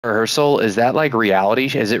rehearsal, is that like reality?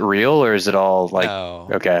 Is it real or is it all like No.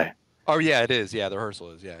 okay? Oh yeah, it is. Yeah, the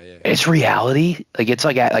rehearsal is. Yeah, yeah, yeah. It's reality? Like it's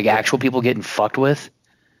like like Yeah. actual people getting fucked with?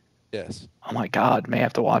 Yes. Oh my god, may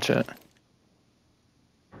have to watch it.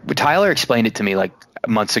 But Tyler explained it to me like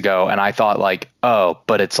months ago and I thought like, oh,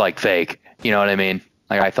 but it's like fake. You know what I mean?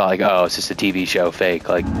 Like I thought like, oh, it's just a TV show fake.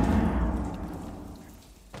 Like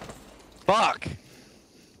Fuck!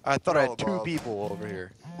 I thought I They're all had two above. people over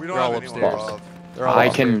here. We don't They're have all anyone upstairs. above. They're all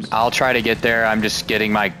upstairs. I'll try to get there. I'm just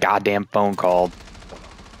getting my goddamn phone called.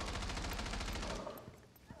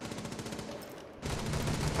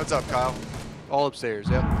 What's up, Kyle? All upstairs.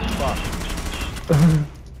 Yep. Fuck.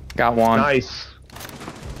 Got one. Nice.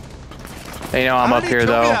 They know I'm How up did he here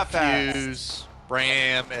kill me though. that fast? Fuse,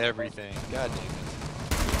 ram, everything. God damn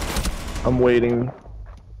it. I'm waiting.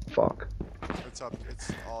 Fuck. What's up?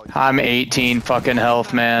 It's all you. I'm 18 fucking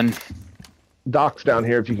health, man. Doc's down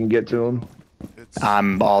here if you can get to him. It's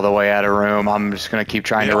I'm all the way out of room. I'm just gonna keep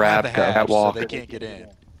trying They to don't have wrap the hatch, that walk. so they can't get in.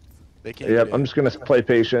 They can't Yep, get I'm in. just gonna play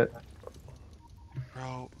patient.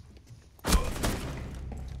 bro.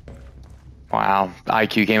 Wow,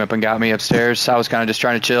 IQ came up and got me upstairs. I was kind of just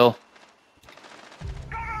trying to chill.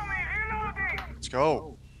 Let's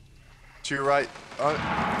go. To your right.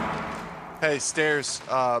 Hey, stairs,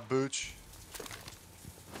 Booch.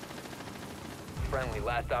 Friendly,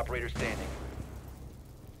 last operator standing.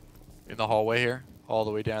 In the hallway here, all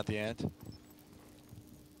the way down at the end.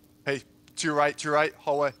 Hey, to your right,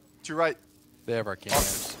 hallway. To your right. They have our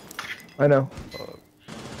cameras. I know.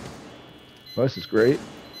 Oh, this is great.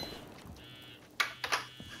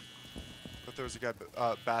 But there was a guy,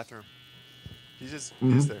 bathroom. He's just,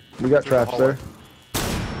 Mhm. he's there. We got Through the traps there.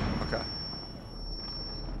 hallway. Okay.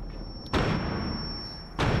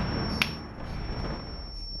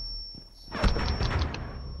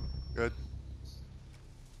 Good.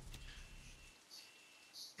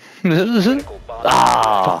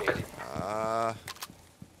 Ah, Located.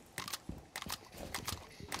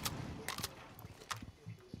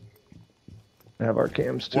 I have our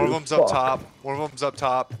cams too. One of them's up Fuck. top. One of them's up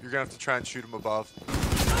top. You're gonna have to try and shoot him above.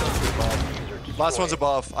 User Last one's destroyed.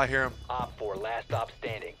 above. I hear him. Op 4, last stop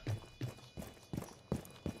standing.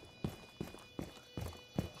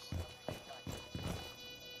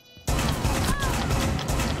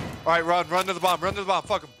 All right, run to the bomb. Run to the bomb.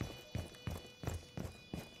 Fuck him.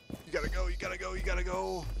 You gotta go. You gotta go. You gotta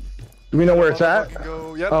go. Do we know where it's at? Fucking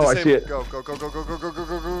go. Yep, Oh, I disable. see it. Go, go, go, go, go, go, go, go,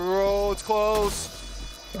 go, go. It's close.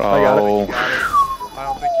 I got it. oh, You got it. I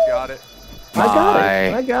don't think you got it. I got My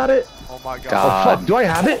it. I got it. Oh my god. God. Oh fuck, do I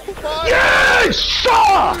have it? Yes!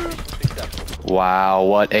 Ah! wow,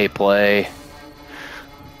 what a play.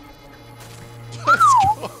 Let's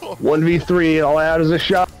go. 1v3, all I had is a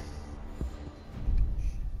shot.